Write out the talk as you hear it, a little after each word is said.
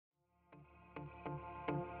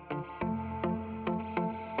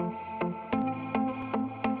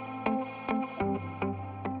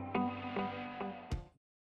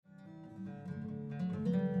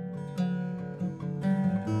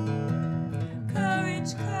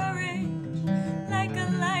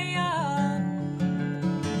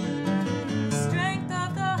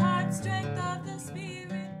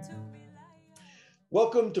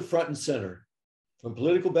Welcome to Front and Center, from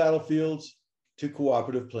political battlefields to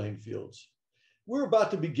cooperative playing fields. We're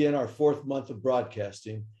about to begin our fourth month of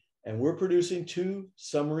broadcasting, and we're producing two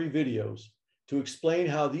summary videos to explain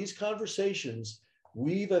how these conversations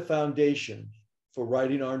weave a foundation for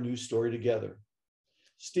writing our new story together.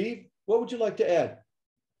 Steve, what would you like to add?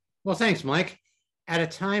 Well, thanks, Mike. At a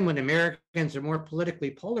time when Americans are more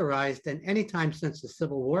politically polarized than any time since the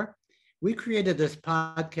Civil War, we created this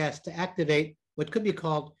podcast to activate what could be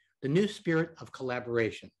called the new spirit of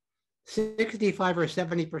collaboration. 65 or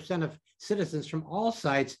 70% of citizens from all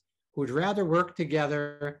sides who would rather work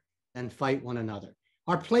together than fight one another.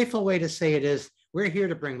 Our playful way to say it is, we're here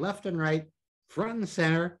to bring left and right, front and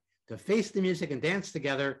center, to face the music and dance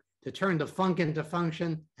together, to turn the funk into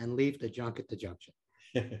function and leave the junk at the junction.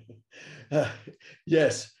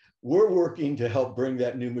 Yes, we're working to help bring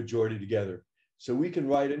that new majority together so we can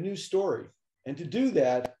write a new story. And to do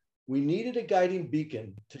that, we needed a guiding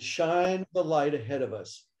beacon to shine the light ahead of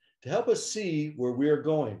us, to help us see where we are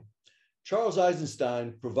going. Charles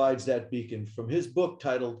Eisenstein provides that beacon from his book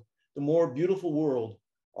titled, The More Beautiful World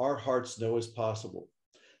Our Hearts Know Is Possible.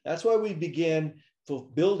 That's why we began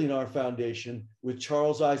building our foundation with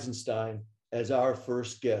Charles Eisenstein as our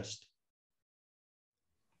first guest.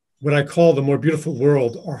 What I call the more beautiful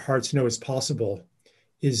world our hearts know is possible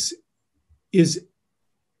is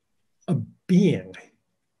a being.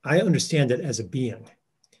 I understand it as a being,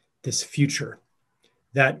 this future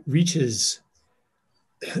that reaches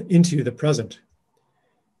into the present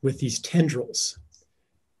with these tendrils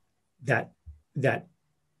that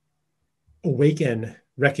awaken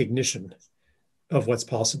recognition of what's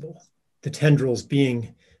possible. The tendrils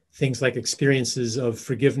being things like experiences of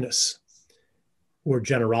forgiveness or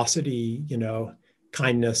generosity,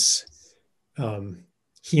 kindness,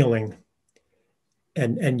 healing.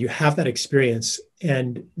 And you have that experience,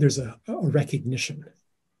 and there's a recognition,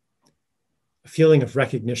 a feeling of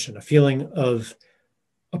recognition, a feeling of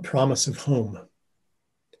a promise of home,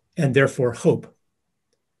 and therefore hope,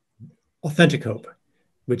 authentic hope,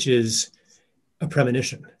 which is a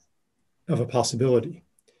premonition of a possibility.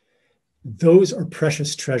 Those are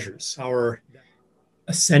precious treasures. Our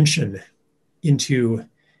ascension into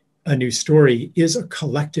a new story is a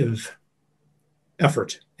collective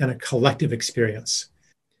effort and a collective experience.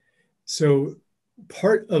 So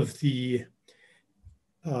part of the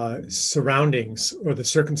surroundings or the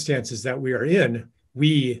circumstances that we are in,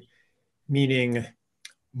 we, meaning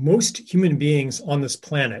most human beings on this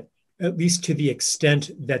planet, at least to the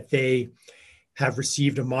extent that they have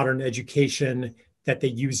received a modern education, that they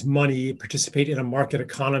use money, participate in a market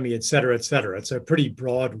economy, et cetera, et cetera. It's a pretty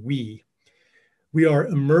broad we. We are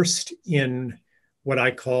immersed in what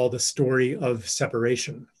I call the story of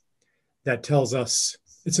separation that tells us,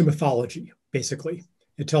 it's a mythology, basically.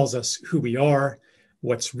 It tells us who we are,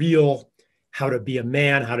 what's real, how to be a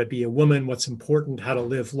man, how to be a woman, what's important, how to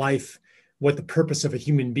live life, what the purpose of a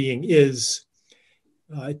human being is.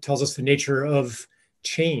 It tells us the nature of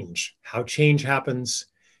change, how change happens.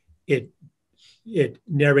 It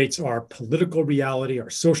narrates our political reality,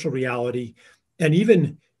 our social reality, and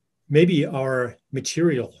even maybe our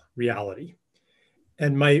material reality.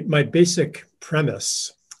 And my basic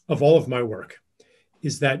premise of all of my work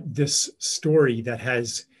is that this story that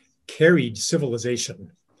has carried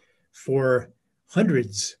civilization for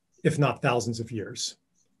hundreds, if not thousands of years,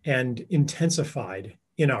 and intensified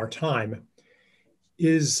in our time,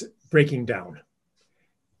 is breaking down,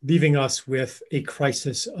 leaving us with a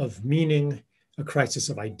crisis of meaning, a crisis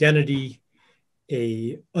of identity,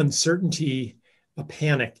 a uncertainty, a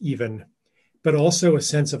panic even, but also a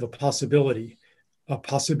sense of a possibility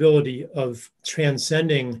of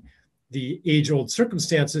transcending the age-old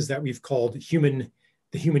circumstances that we've called the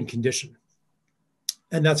human condition.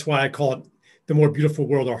 And that's why I call it the more beautiful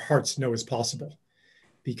world our hearts know is possible,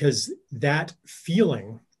 because that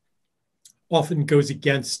feeling often goes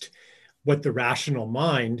against what the rational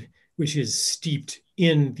mind, which is steeped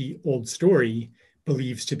in the old story,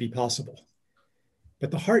 believes to be possible.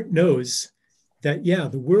 But the heart knows that, yeah,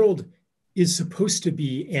 the world is supposed to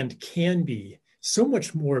be and can be so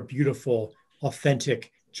much more beautiful,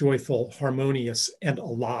 authentic, joyful, harmonious, and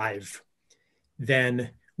alive than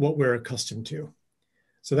what we're accustomed to.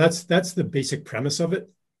 So that's the basic premise of it.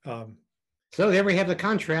 So there we have the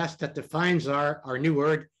contrast that defines our new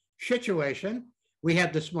word, situation. We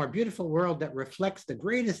have this more beautiful world that reflects the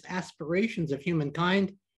greatest aspirations of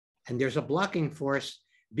humankind, and there's a blocking force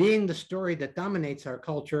being the story that dominates our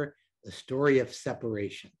culture, the story of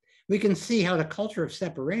separation. We can see how the culture of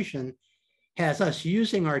separation has us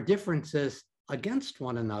using our differences against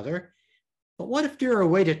one another. But what if there were a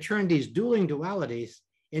way to turn these dueling dualities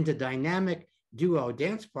into dynamic, duo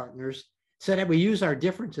dance partners so that we use our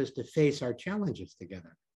differences to face our challenges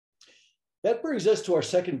together. That brings us to our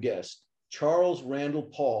second guest, Charles Randall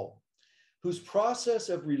Paul, whose process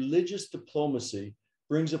of religious diplomacy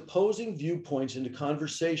brings opposing viewpoints into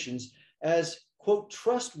conversations as, quote,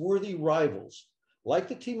 trustworthy rivals, like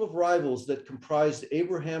the team of rivals that comprised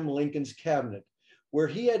Abraham Lincoln's cabinet, where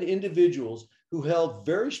he had individuals who held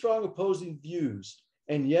very strong opposing views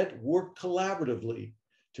and yet worked collaboratively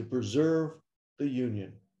to preserve the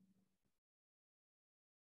Union.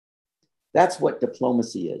 That's what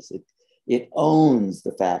diplomacy is. It owns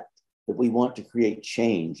the fact that we want to create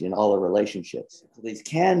change in all our relationships.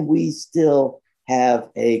 Can we still have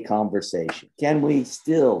a conversation? Can we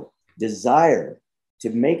still desire to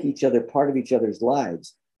make each other part of each other's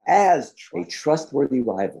lives as a trustworthy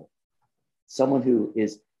rival? Someone who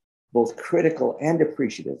is both critical and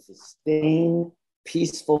appreciative, sustain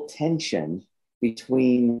peaceful tension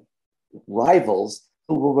between rivals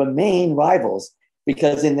who will remain rivals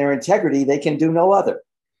because in their integrity, they can do no other.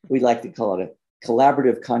 We like to call it a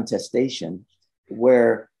collaborative contestation,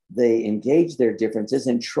 where they engage their differences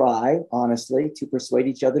and try honestly to persuade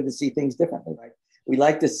each other to see things differently. Right? We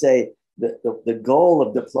like to say that the goal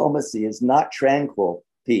of diplomacy is not tranquil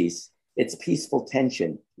peace, it's peaceful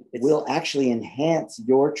tension. It will actually enhance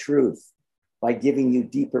your truth by giving you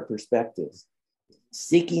deeper perspectives.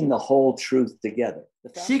 Seeking the whole truth together.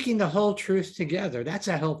 Seeking the whole truth together. That's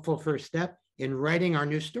a helpful first step in writing our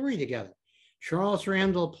new story together. Charles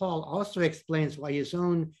Randall Paul also explains why his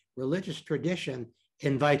own religious tradition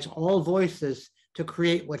invites all voices to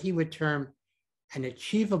create what he would term an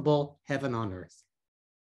achievable heaven on earth.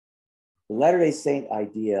 The Latter-day Saint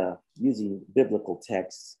idea, using biblical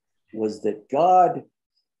texts, was that God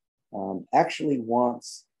actually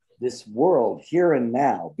wants this world here and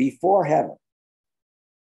now, before heaven,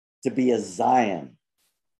 to be a Zion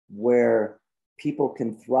where people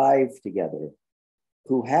can thrive together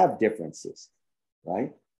who have differences,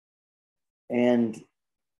 right? And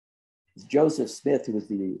Joseph Smith, who was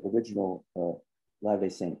the original Latter-day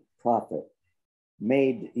Saint prophet,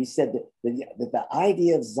 he said that the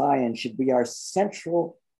idea of Zion should be our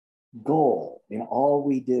central goal in all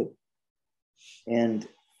we do. And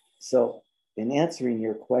so in answering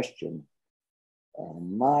your question,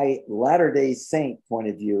 my Latter-day Saint point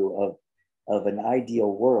of view of an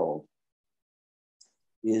ideal world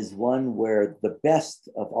is one where the best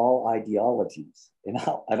of all ideologies, and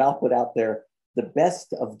I'll put out there the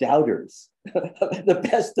best of doubters, the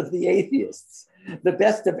best of the atheists, the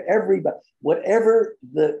best of everybody, whatever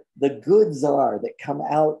the goods are that come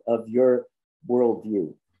out of your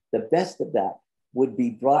worldview, the best of that would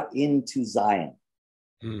be brought into Zion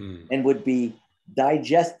and would be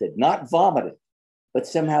digested, not vomited, but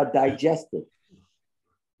somehow digested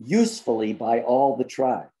usefully by all the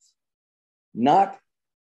tribes, not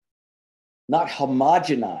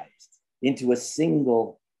homogenized into a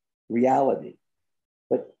single reality,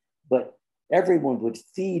 but everyone would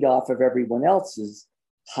feed off of everyone else's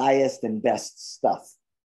highest and best stuff.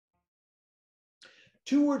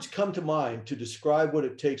 Two words come to mind to describe what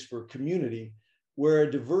it takes for a community where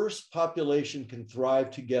a diverse population can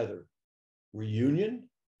thrive together: reunion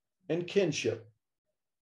and kinship.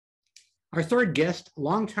 Our third guest,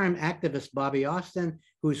 longtime activist Bobby Austin,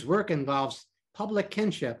 whose work involves public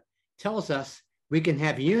kinship, tells us we can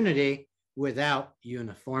have unity without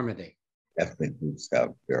uniformity. Ethnic groups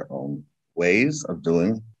have their own ways of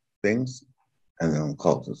doing things and their own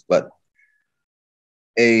cultures. But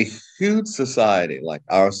a huge society like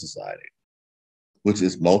our society, which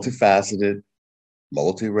is multifaceted,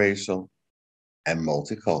 multiracial, and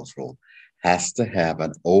multicultural, has to have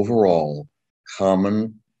an overall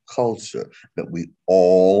common culture that we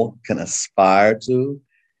all can aspire to,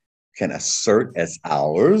 can assert as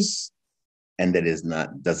ours, and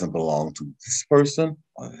that doesn't belong to this person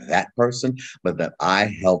or that person, but that I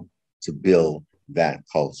help to build that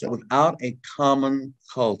culture. Without a common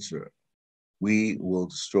culture, we will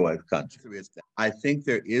destroy the country. I think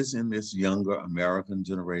there is in this younger American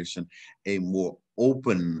generation a more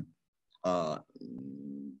open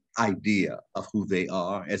idea of who they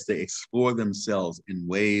are as they explore themselves in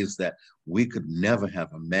ways that we could never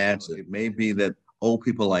have imagined. It may be that old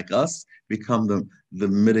people like us become the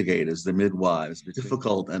mitigators, the midwives. The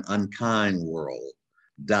difficult and unkind world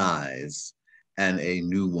dies and a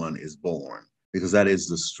new one is born, because that is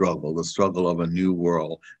the struggle of a new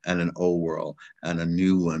world and an old world and a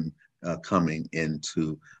new one coming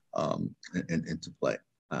into play.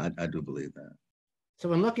 I do believe that. So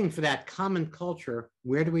when looking for that common culture,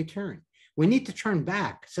 where do we turn? We need to turn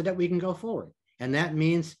back so that we can go forward. And that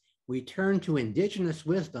means we turn to indigenous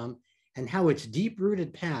wisdom and how its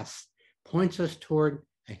deep-rooted past points us toward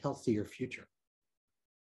a healthier future.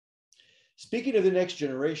 Speaking of the next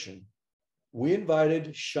generation, we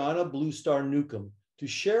invited Shauna Bluestar Newcomb to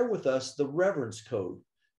share with us the Reverence Code,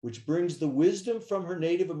 which brings the wisdom from her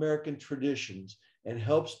Native American traditions and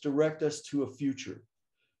helps direct us to a future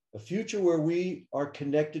where we are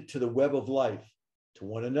connected to the web of life, to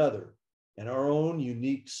one another, and our own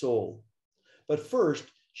unique soul. But first,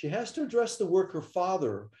 she has to address the work her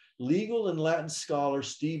father, legal and Latin scholar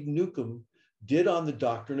Steve Newcomb, did on the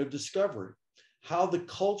doctrine of discovery, how the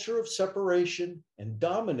culture of separation and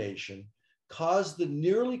domination caused the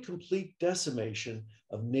nearly complete decimation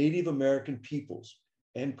of Native American peoples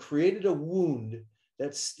and created a wound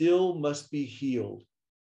that still must be healed.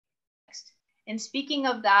 And speaking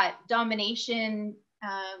of that domination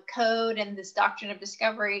code and this doctrine of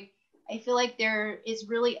discovery, I feel like there is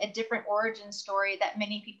really a different origin story that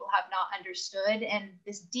many people have not understood, and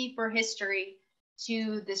this deeper history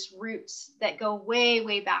to this roots that go way,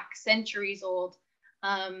 way back, centuries old,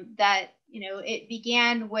 that, it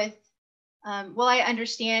began with, I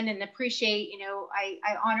understand and appreciate,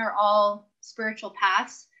 I honor all spiritual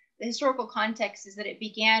paths. The historical context is that it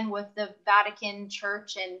began with the Vatican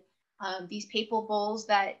Church, and these papal bulls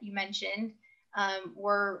that you mentioned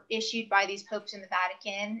were issued by these popes in the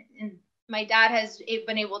Vatican. And my dad has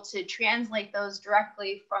been able to translate those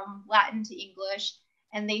directly from Latin to English.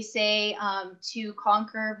 And they say to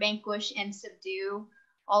conquer, vanquish, and subdue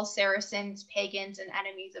all Saracens, pagans, and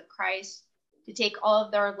enemies of Christ, to take all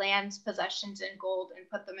of their lands, possessions, and gold, and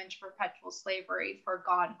put them into perpetual slavery for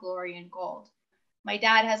God, glory, and gold. My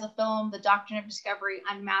dad has a film, The Doctrine of Discovery,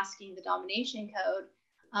 Unmasking the Domination Code.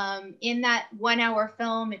 In that 1-hour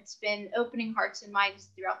film, it's been opening hearts and minds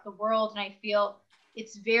throughout the world. And I feel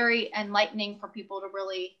it's very enlightening for people to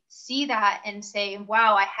really see that and say,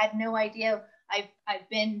 wow, I had no idea. I've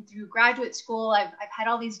been through graduate school. I've had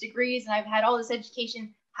all these degrees and I've had all this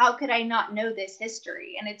education. How could I not know this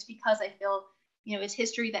history? And it's because I feel, it's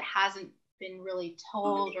history that hasn't been really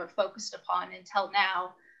told or focused upon until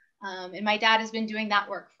now. And my dad has been doing that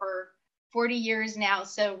work for 40 years now.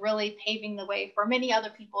 So really paving the way for many other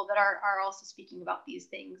people that are also speaking about these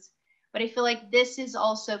things. But I feel like this is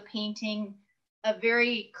also painting a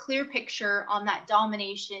very clear picture on that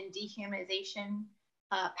domination, dehumanization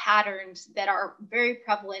patterns that are very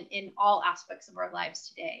prevalent in all aspects of our lives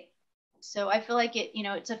today. So I feel like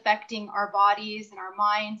it's affecting our bodies and our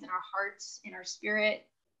minds and our hearts and our spirit,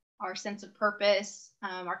 our sense of purpose,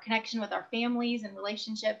 our connection with our families and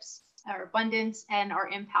relationships, our abundance, and our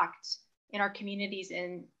impact in our communities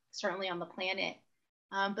and certainly on the planet.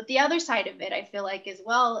 But the other side of it, I feel like as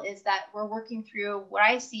well, is that we're working through what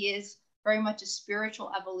I see is very much a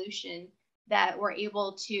spiritual evolution, that we're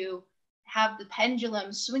able to have the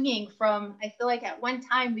pendulum swinging from, I feel like at one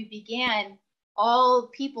time we began all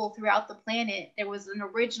people throughout the planet. There was an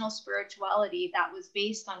original spirituality that was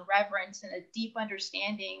based on reverence and a deep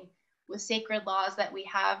understanding with sacred laws that we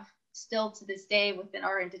have still to this day within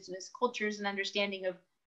our indigenous cultures, and understanding of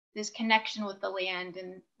this connection with the land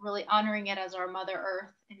and really honoring it as our Mother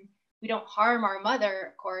Earth. And we don't harm our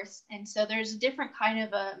mother, of course. And so there's a different kind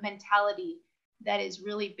of a mentality that is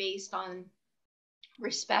really based on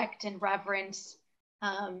respect and reverence,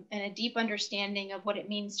 and a deep understanding of what it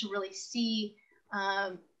means to really see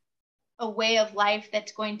a way of life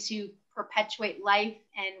that's going to perpetuate life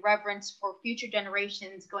and reverence for future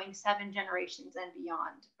generations, going 7 generations and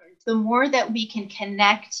beyond. The more that we can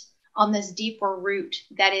connect on this deeper root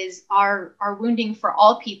that is our wounding for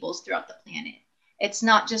all peoples throughout the planet. It's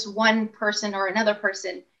not just one person or another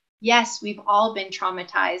person. Yes, we've all been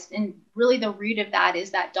traumatized. And really the root of that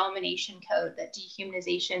is that domination code, that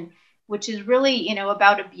dehumanization, which is really,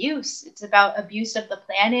 about abuse. It's about abuse of the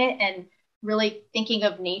planet and really thinking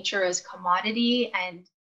of nature as commodity. And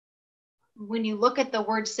when you look at the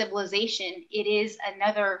word civilization, it is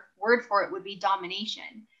another word for it would be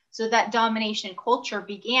domination. So that domination culture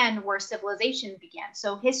began where civilization began.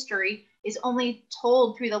 So history is only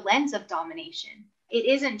told through the lens of domination. It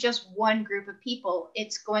isn't just one group of people.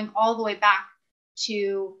 It's going all the way back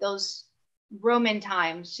to those Roman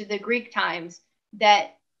times, to the Greek times,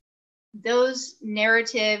 that those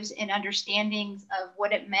narratives and understandings of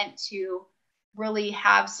what it meant to really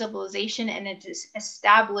have civilization and to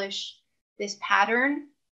establish this pattern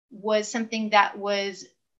was something that was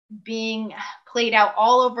being played out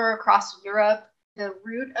all over across Europe. The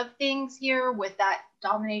root of things here with that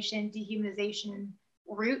domination, dehumanization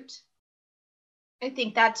root, I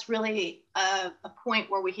think that's really a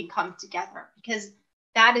point where we can come together, because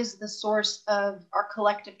that is the source of our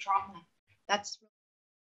collective trauma. That's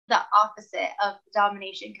the opposite of the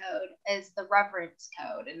domination code, is the reverence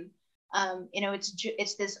code. And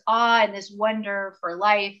It's this awe and this wonder for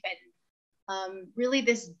life, and really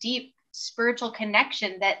this deep spiritual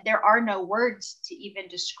connection that there are no words to even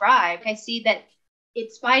describe. I see that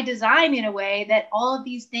it's by design in a way that all of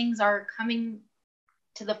these things are coming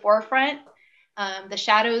to the forefront, the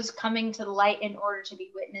shadows coming to the light in order to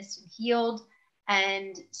be witnessed and healed.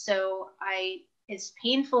 And so as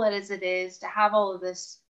painful as it is to have all of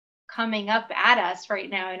this coming up at us right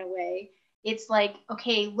now in a way, it's like,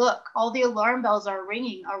 okay, look, all the alarm bells are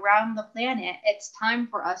ringing around the planet. It's time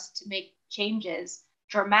for us to make changes,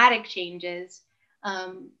 dramatic changes,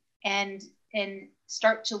 and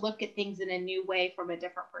start to look at things in a new way from a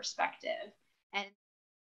different perspective.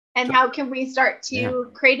 And how can we start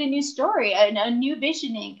to create a new story, a new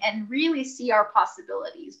visioning, and really see our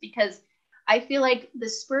possibilities? Because I feel like the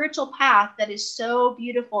spiritual path that is so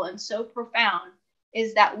beautiful and so profound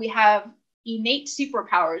is that we have innate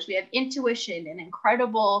superpowers. We have intuition and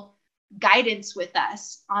incredible guidance with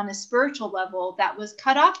us on a spiritual level that was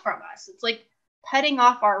cut off from us. It's like cutting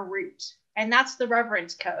off our root. And that's the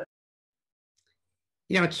reverence code.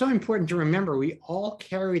 It's so important to remember we all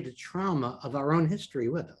carry the trauma of our own history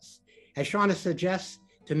with us. As Shauna suggests,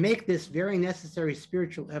 to make this very necessary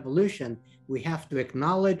spiritual evolution, we have to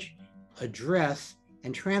acknowledge, address,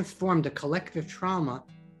 and transform the collective trauma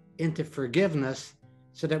into forgiveness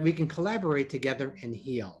so that we can collaborate together and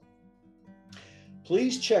heal.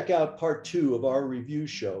 Please check out part 2 of our review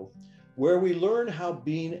show, where we learn how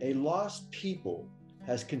being a lost people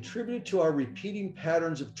has contributed to our repeating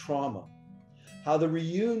patterns of trauma, how the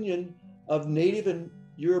reunion of Native and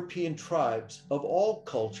European tribes of all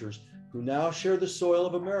cultures who now share the soil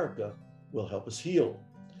of America will help us heal.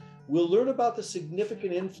 We'll learn about the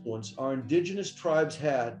significant influence our indigenous tribes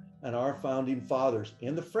had on our founding fathers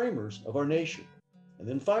and the framers of our nation. And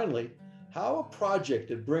then finally, how a project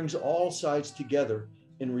that brings all sides together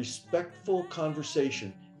in respectful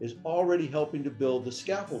conversation is already helping to build the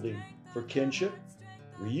scaffolding for kinship,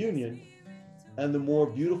 reunion, and the more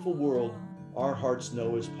beautiful world our hearts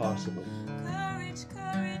know is possible.